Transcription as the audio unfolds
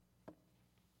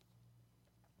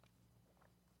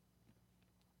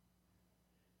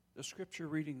The scripture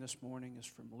reading this morning is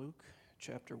from Luke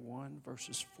chapter 1,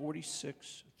 verses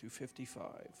 46 through 55.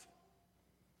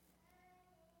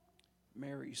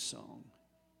 Mary's song.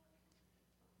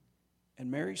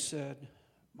 And Mary said,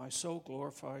 "My soul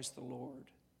glorifies the Lord,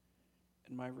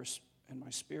 and my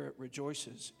spirit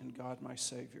rejoices in God my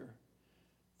Savior,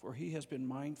 for he has been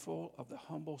mindful of the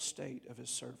humble state of his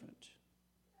servant.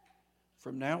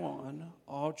 From now on,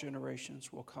 all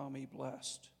generations will call me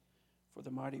blessed, for the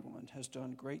Mighty One has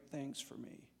done great things for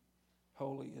me.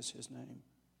 Holy is his name.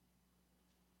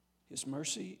 His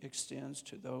mercy extends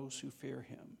to those who fear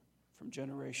him from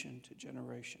generation to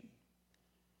generation.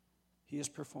 He has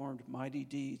performed mighty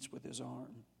deeds with his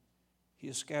arm. He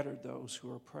has scattered those who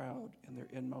are proud in their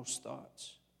inmost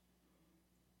thoughts.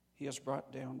 He has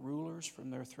brought down rulers from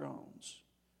their thrones,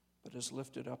 but has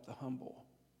lifted up the humble.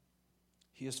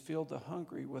 He has filled the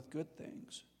hungry with good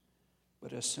things,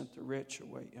 but has sent the rich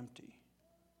away empty.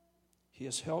 He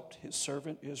has helped his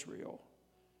servant Israel,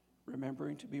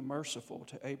 remembering to be merciful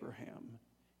to Abraham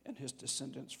and his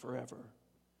descendants forever,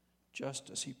 just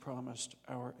as he promised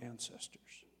our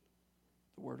ancestors."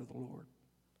 The word of the Lord.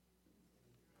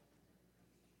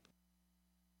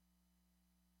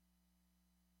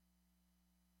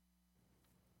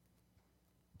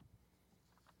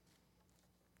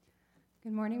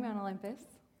 Good morning, Mount Olympus.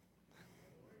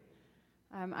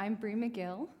 I'm Bree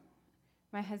McGill.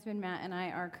 My husband Matt and I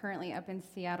are currently up in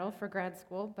Seattle for grad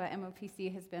school, but MOPC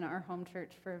has been our home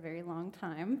church for a very long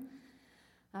time.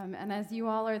 And as you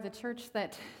all are the church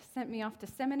that sent me off to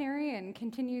seminary and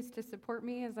continues to support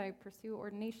me as I pursue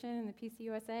ordination in the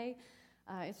PCUSA,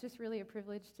 it's just really a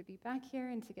privilege to be back here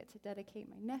and to get to dedicate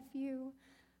my nephew,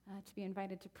 to be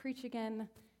invited to preach again.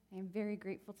 I am very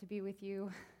grateful to be with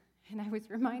you. And I was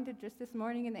reminded just this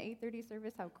morning in the 8:30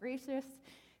 service how gracious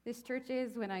this church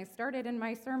is when I started in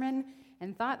my sermon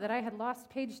and thought that I had lost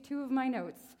page 2 of my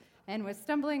notes and was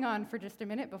stumbling on for just a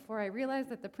minute before I realized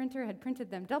that the printer had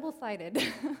printed them double-sided.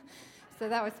 So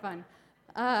that was fun.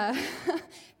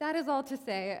 That is all to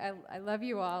say, I love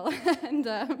you all, and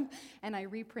I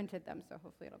reprinted them, so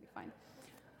hopefully it'll be fine.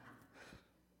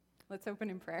 Let's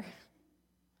open in prayer.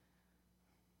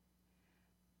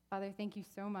 Father, thank you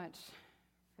so much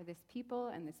for this people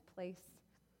and this place.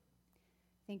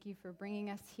 Thank you for bringing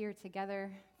us here together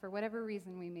for whatever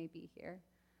reason we may be here.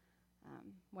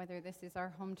 Whether this is our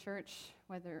home church,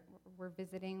 whether we're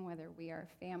visiting, whether we are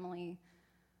family,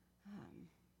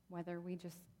 whether we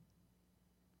just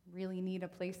really need a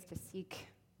place to seek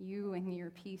you and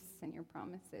your peace and your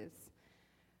promises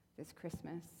this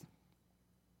Christmas.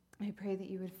 I pray that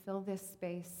you would fill this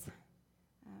space,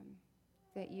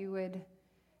 that you would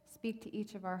speak to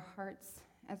each of our hearts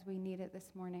as we need it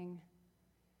this morning.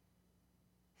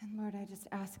 And Lord, I just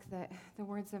ask that the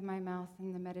words of my mouth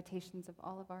and the meditations of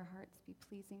all of our hearts be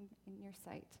pleasing in your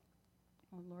sight.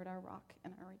 O Lord, our rock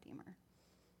and our Redeemer.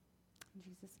 In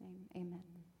Jesus' name, amen.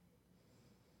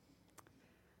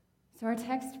 So our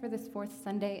text for this fourth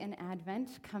Sunday in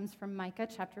Advent comes from Micah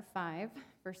chapter 5,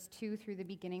 verse 2 through the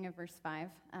beginning of verse 5.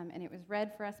 And it was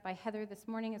read for us by Heather this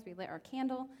morning as we lit our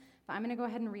candle. But I'm going to go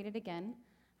ahead and read it again.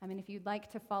 And if you'd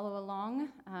like to follow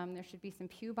along, there should be some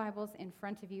pew Bibles in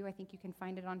front of you. I think you can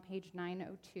find it on page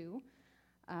 902.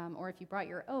 Or if you brought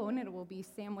your own, it will be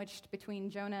sandwiched between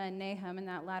Jonah and Nahum in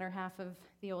that latter half of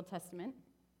the Old Testament.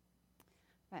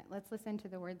 But let's listen to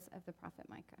the words of the prophet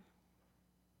Micah.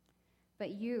 "But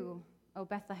you, O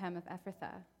Bethlehem of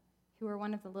Ephrathah, who are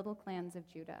one of the little clans of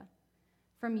Judah,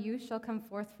 from you shall come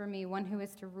forth for me one who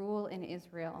is to rule in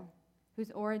Israel,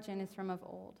 whose origin is from of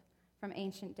old, from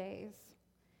ancient days.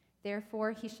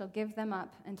 Therefore he shall give them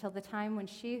up until the time when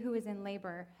she who is in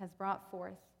labor has brought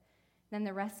forth. Then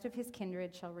the rest of his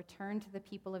kindred shall return to the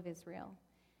people of Israel.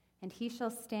 And he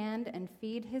shall stand and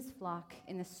feed his flock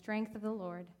in the strength of the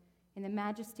Lord, in the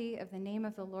majesty of the name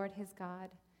of the Lord his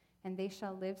God. And they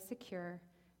shall live secure,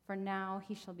 for now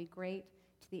he shall be great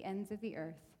to the ends of the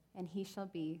earth, and he shall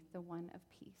be the one of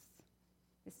peace."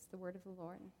 This is the word of the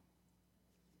Lord.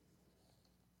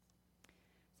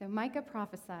 So Micah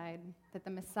prophesied that the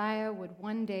Messiah would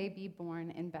one day be born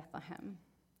in Bethlehem.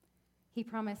 He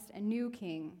promised a new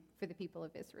king for the people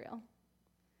of Israel.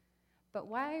 But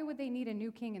why would they need a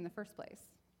new king in the first place?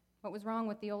 What was wrong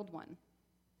with the old one?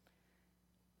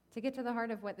 To get to the heart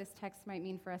of what this text might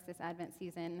mean for us this Advent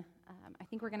season, I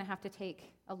think we're going to have to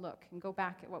take a look and go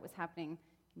back at what was happening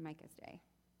in Micah's day.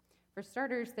 For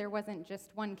starters, there wasn't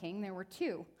just one king, there were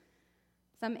two.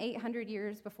 Some 800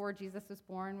 years before Jesus was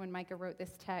born, when Micah wrote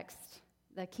this text,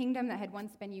 the kingdom that had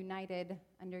once been united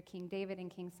under King David and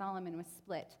King Solomon was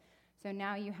split. So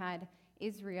now you had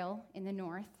Israel in the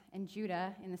north and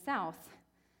Judah in the south.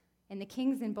 And the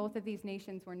kings in both of these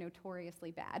nations were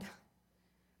notoriously bad.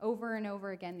 Over and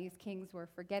over again, these kings were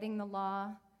forgetting the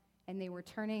law, and they were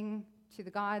turning to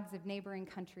the gods of neighboring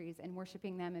countries and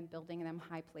worshiping them and building them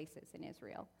high places in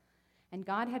Israel. And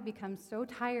God had become so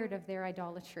tired of their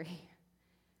idolatry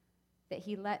that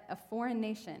he let a foreign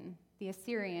nation, the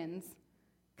Assyrians,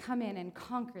 come in and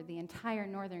conquer the entire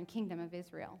northern kingdom of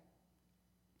Israel.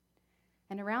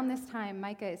 And around this time,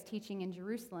 Micah is teaching in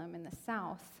Jerusalem in the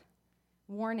south,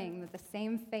 warning that the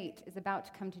same fate is about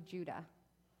to come to Judah.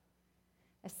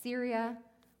 Assyria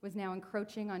was now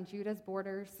encroaching on Judah's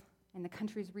borders, and the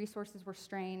country's resources were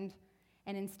strained.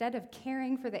 And instead of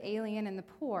caring for the alien and the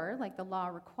poor, like the law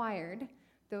required,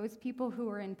 those people who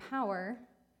were in power,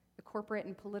 the corporate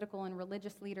and political and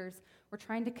religious leaders, were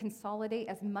trying to consolidate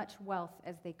as much wealth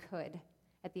as they could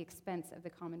at the expense of the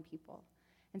common people.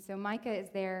 And so Micah is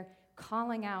there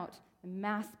calling out the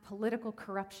mass political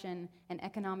corruption and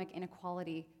economic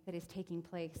inequality that is taking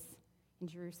place in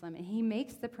Jerusalem. And he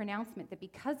makes the pronouncement that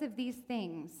because of these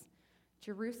things,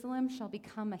 Jerusalem shall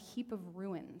become a heap of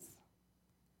ruins,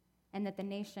 and that the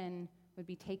nation would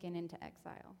be taken into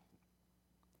exile.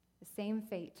 The same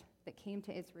fate that came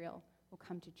to Israel will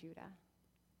come to Judah.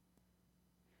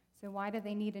 So why do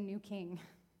they need a new king?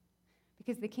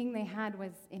 Because the king they had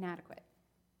was inadequate.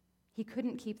 He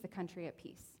couldn't keep the country at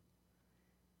peace.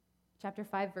 Chapter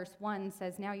 5, verse 1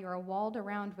 says, "Now you are walled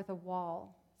around with a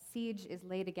wall. Siege is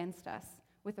laid against us.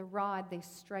 With a rod they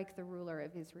strike the ruler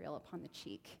of Israel upon the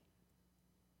cheek."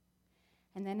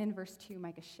 And then in verse 2,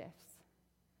 Micah shifts.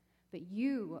 "But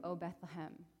you, O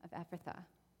Bethlehem of Ephrathah,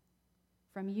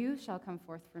 from you shall come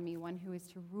forth for me one who is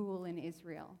to rule in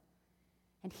Israel.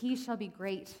 And he shall be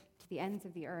great to the ends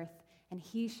of the earth, and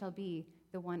he shall be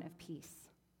the one of peace."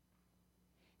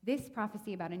 This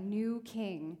prophecy about a new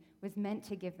king was meant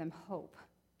to give them hope.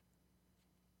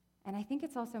 And I think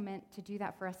it's also meant to do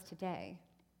that for us today.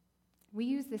 We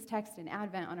use this text in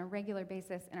Advent on a regular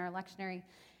basis in our lectionary, and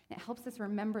it helps us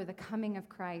remember the coming of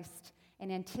Christ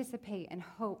and anticipate and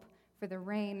hope for the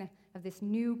reign of this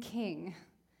new king,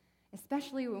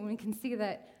 especially when we can see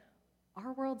that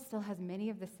our world still has many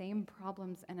of the same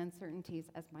problems and uncertainties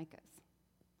as Micah's.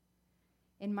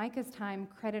 In Micah's time,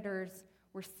 creditors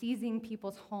were seizing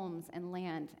people's homes and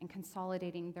land and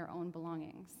consolidating their own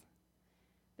belongings.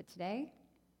 But today,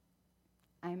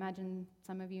 I imagine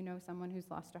some of you know someone who's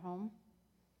lost a home.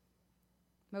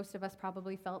 Most of us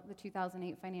probably felt the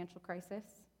 2008 financial crisis.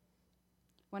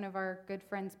 One of our good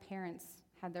friends' parents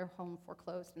had their home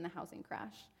foreclosed in the housing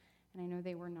crash, and I know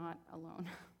they were not alone.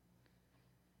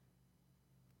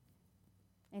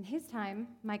 In his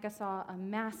time, Micah saw a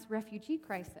mass refugee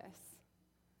crisis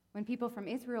when people from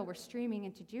Israel were streaming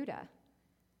into Judah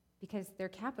because their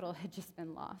capital had just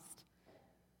been lost.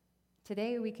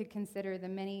 Today, we could consider the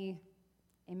many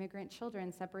immigrant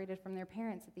children separated from their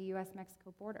parents at the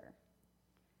U.S.-Mexico border,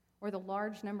 or the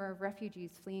large number of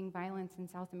refugees fleeing violence in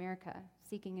South America,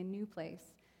 seeking a new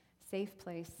place, safe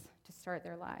place to start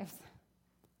their lives.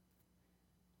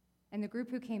 And the group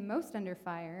who came most under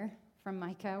fire from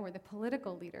Micah were the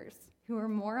political leaders who were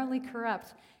morally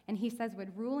corrupt, and he says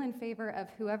would rule in favor of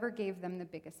whoever gave them the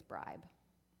biggest bribe.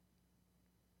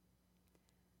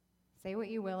 Say what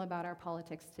you will about our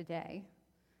politics today,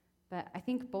 but I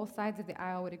think both sides of the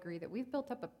aisle would agree that we've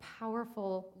built up a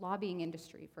powerful lobbying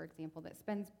industry, for example, that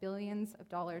spends billions of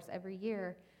dollars every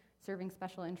year serving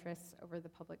special interests over the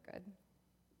public good.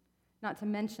 Not to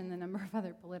mention the number of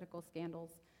other political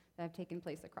scandals that have taken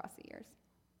place across the years.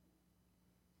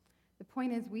 The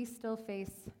point is, we still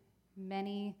face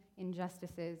many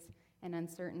injustices and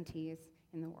uncertainties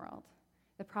in the world.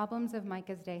 The problems of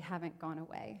Micah's day haven't gone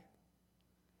away.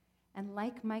 And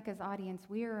like Micah's audience,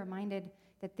 we are reminded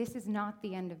that this is not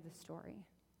the end of the story.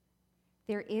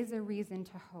 There is a reason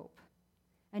to hope.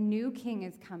 A new king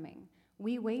is coming.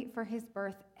 We wait for his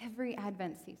birth every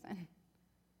Advent season.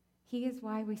 He is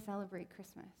why we celebrate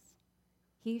Christmas.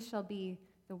 He shall be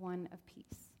the one of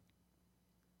peace.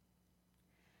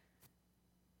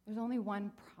 There's only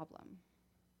one problem,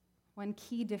 one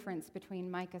key difference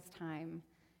between Micah's time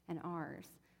and ours.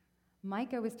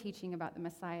 Micah was teaching about the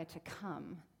Messiah to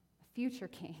come, a future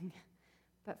king.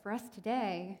 But for us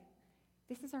today,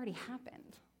 this has already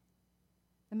happened.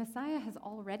 The Messiah has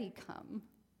already come.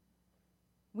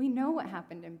 We know what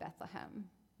happened in Bethlehem.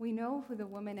 We know who the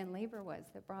woman in labor was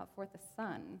that brought forth a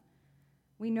son.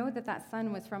 We know that that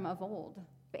son was from of old,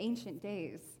 the ancient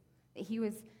days, that he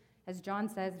was, as John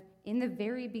says, in the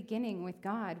very beginning with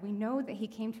God. We know that he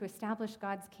came to establish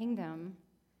God's kingdom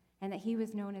and that he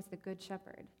was known as the Good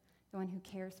Shepherd, the one who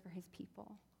cares for his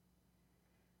people.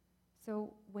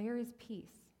 So where is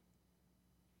peace?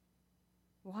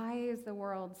 Why is the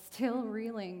world still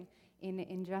reeling in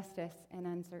injustice and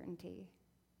uncertainty.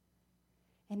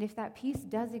 And if that peace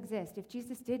does exist, if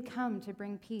Jesus did come to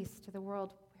bring peace to the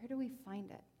world, where do we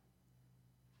find it?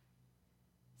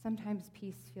 Sometimes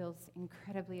peace feels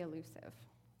incredibly elusive.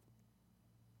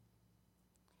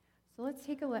 So let's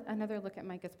take another look at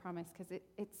Micah's promise, because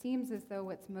it seems as though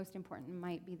what's most important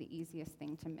might be the easiest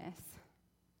thing to miss.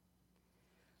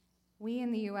 We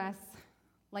in the U.S.,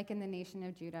 like in the nation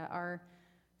of Judah, are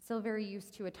still very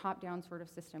used to a top-down sort of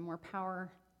system where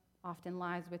power often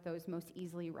lies with those most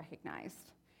easily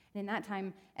recognized. And in that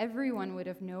time, everyone would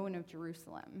have known of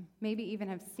Jerusalem, maybe even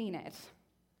have seen it.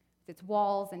 With its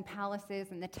walls and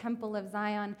palaces and the Temple of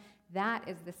Zion, that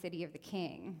is the city of the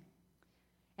king.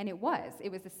 And it was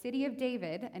the city of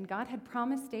David, and God had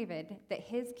promised David that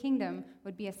his kingdom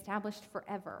would be established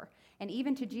forever. And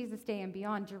even to Jesus' day and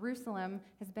beyond, Jerusalem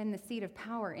has been the seat of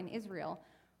power in Israel,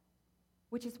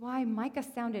 which is why Micah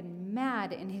sounded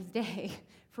mad in his day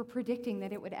for predicting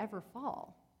that it would ever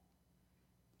fall.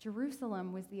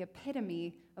 Jerusalem was the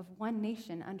epitome of one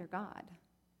nation under God.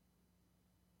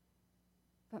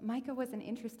 But Micah wasn't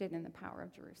interested in the power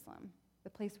of Jerusalem,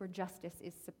 the place where justice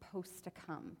is supposed to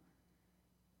come.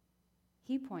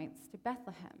 He points to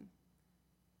Bethlehem,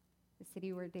 the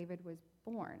city where David was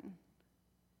born,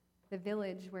 the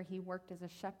village where he worked as a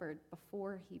shepherd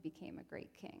before he became a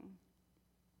great king.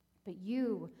 But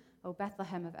you, O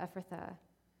Bethlehem of Ephrathah,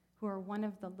 who are one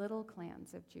of the little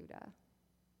clans of Judah.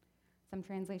 Some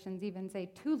translations even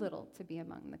say too little to be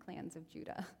among the clans of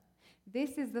Judah.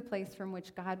 This is the place from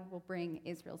which God will bring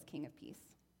Israel's King of Peace,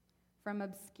 from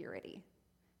obscurity,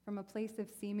 from a place of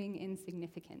seeming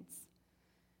insignificance.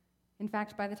 In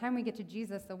fact, by the time we get to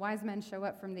Jesus, the wise men show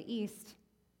up from the east,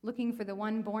 looking for the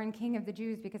one born king of the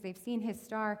Jews because they've seen his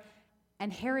star,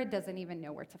 and Herod doesn't even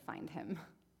know where to find him.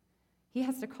 He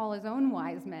has to call his own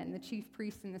wise men, the chief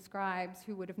priests and the scribes,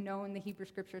 who would have known the Hebrew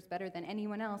scriptures better than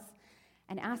anyone else,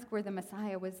 and ask where the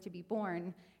Messiah was to be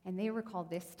born, and they recall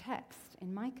this text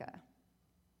in Micah.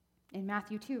 In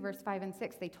Matthew 2, verse 5 and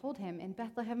 6, they told him, "In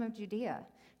Bethlehem of Judea,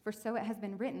 for so it has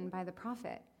been written by the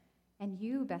prophet, and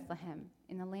you, Bethlehem,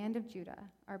 in the land of Judah,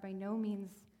 are by no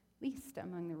means least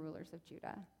among the rulers of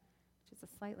Judah," which is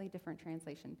a slightly different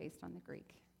translation based on the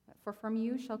Greek. "For from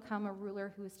you shall come a ruler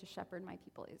who is to shepherd my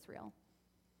people Israel."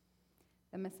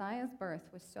 The Messiah's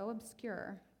birth was so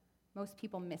obscure, most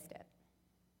people missed it.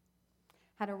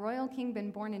 Had a royal king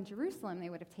been born in Jerusalem, they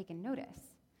would have taken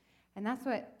notice. And that's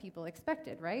what people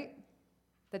expected, right?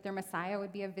 That their Messiah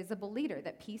would be a visible leader,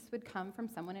 that peace would come from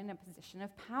someone in a position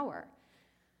of power.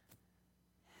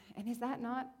 And is that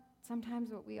not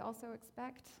sometimes what we also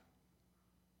expect?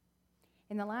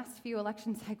 In the last few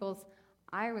election cycles,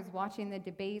 I was watching the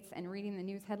debates and reading the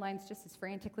news headlines just as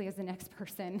frantically as the next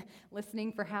person,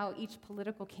 listening for how each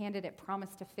political candidate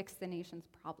promised to fix the nation's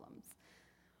problems.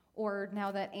 Or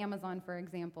now that Amazon, for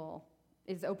example,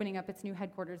 is opening up its new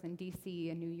headquarters in D.C.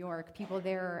 and New York, people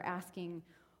there are asking,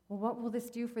 well, what will this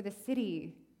do for the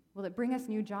city? Will it bring us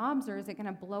new jobs, or is it going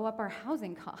to blow up our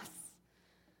housing costs?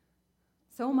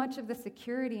 So much of the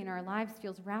security in our lives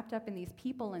feels wrapped up in these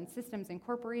people and systems and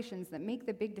corporations that make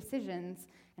the big decisions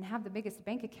and have the biggest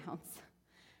bank accounts.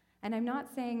 And I'm not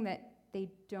saying that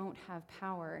they don't have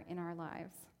power in our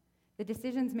lives. The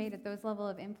decisions made at those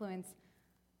levels of influence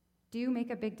do make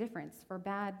a big difference, for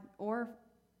bad or,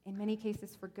 in many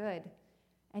cases, for good.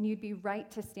 And you'd be right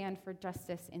to stand for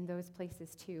justice in those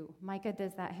places too. Micah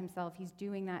does that himself. He's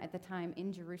doing that at the time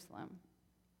in Jerusalem.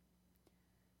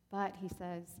 But, he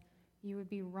says, you would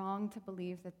be wrong to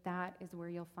believe that that is where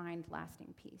you'll find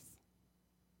lasting peace.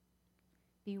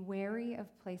 Be wary of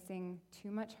placing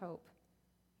too much hope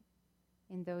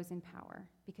in those in power,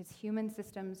 because human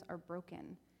systems are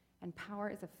broken, and power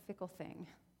is a fickle thing.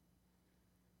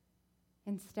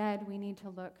 Instead, we need to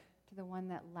look to the one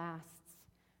that lasts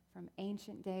from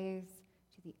ancient days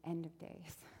to the end of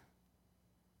days.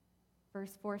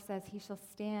 Verse 4 says, "He shall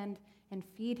stand and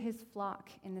feed his flock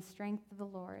in the strength of the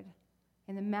Lord,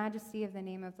 in the majesty of the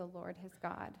name of the Lord his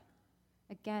God."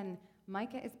 Again,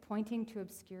 Micah is pointing to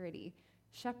obscurity.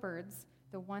 Shepherds,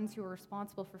 the ones who are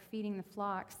responsible for feeding the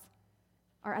flocks,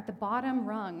 are at the bottom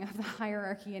rung of the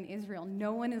hierarchy in Israel.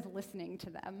 No one is listening to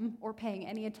them or paying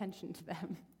any attention to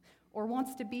them or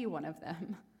wants to be one of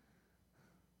them.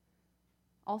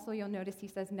 Also, you'll notice he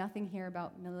says nothing here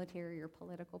about military or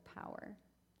political power.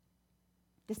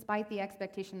 Despite the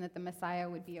expectation that the Messiah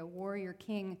would be a warrior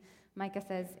king, Micah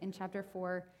says in chapter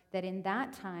 4 that in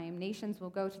that time nations will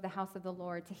go to the house of the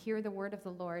Lord to hear the word of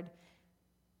the Lord,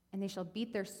 and they shall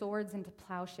beat their swords into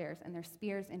plowshares and their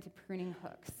spears into pruning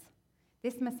hooks.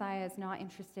 This Messiah is not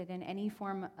interested in any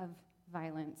form of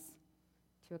violence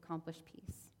to accomplish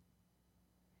peace.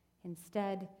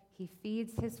 Instead, he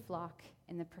feeds his flock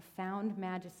in the profound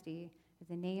majesty of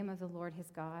the name of the Lord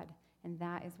his God, and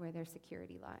that is where their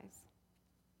security lies.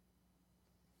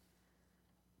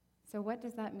 So what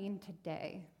does that mean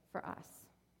today for us?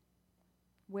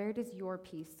 Where does your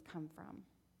peace come from?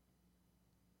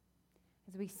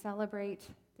 As we celebrate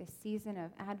this season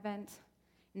of Advent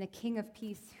and the King of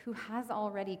Peace who has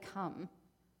already come,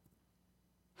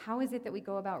 how is it that we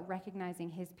go about recognizing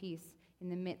his peace in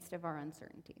the midst of our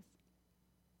uncertainties?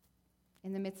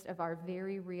 In the midst of our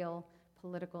very real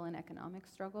political and economic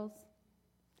struggles?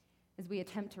 As we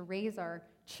attempt to raise our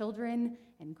children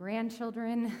and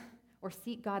grandchildren, or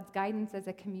seek God's guidance as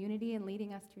a community in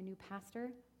leading us to a new pastor?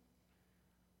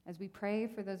 As we pray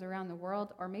for those around the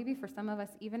world, or maybe for some of us,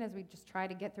 even as we just try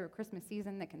to get through a Christmas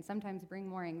season that can sometimes bring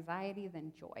more anxiety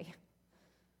than joy.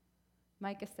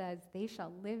 Micah says, "They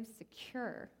shall live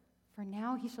secure, for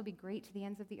now he shall be great to the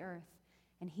ends of the earth,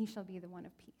 and he shall be the one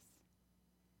of peace."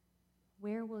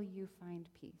 Where will you find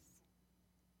peace?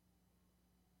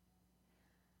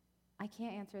 I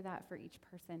can't answer that for each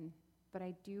person, but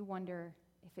I do wonder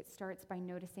if it starts by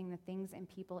noticing the things and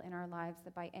people in our lives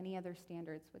that by any other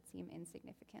standards would seem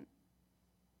insignificant.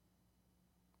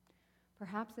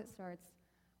 Perhaps it starts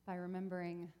by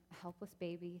remembering a helpless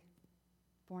baby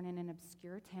born in an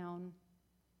obscure town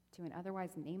to an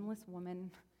otherwise nameless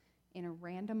woman in a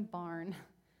random barn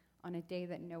on a day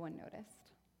that no one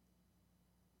noticed.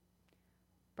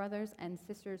 Brothers and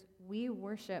sisters, we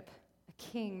worship a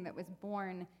king that was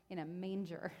born in a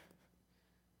manger,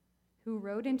 who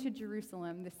rode into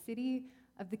Jerusalem, the city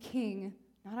of the king,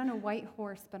 not on a white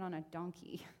horse, but on a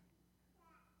donkey,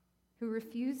 who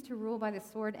refused to rule by the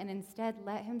sword and instead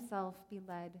let himself be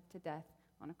led to death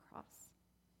on a cross.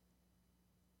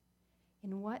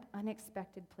 In what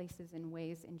unexpected places and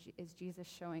ways is Jesus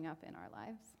showing up in our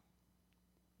lives?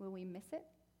 Will we miss it?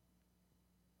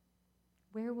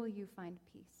 Where will you find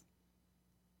peace?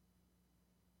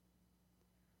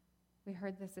 We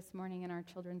heard this morning in our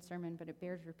children's sermon, but it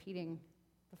bears repeating.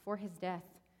 Before his death,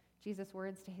 Jesus'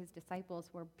 words to his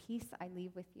disciples were, "Peace I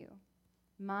leave with you.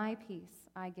 My peace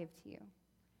I give to you.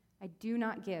 I do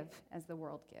not give as the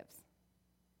world gives.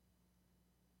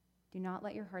 Do not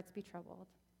let your hearts be troubled,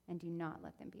 and do not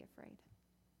let them be afraid."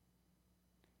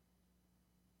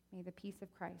 May the peace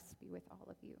of Christ be with all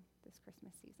of you this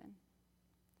Christmas season.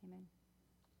 Amen.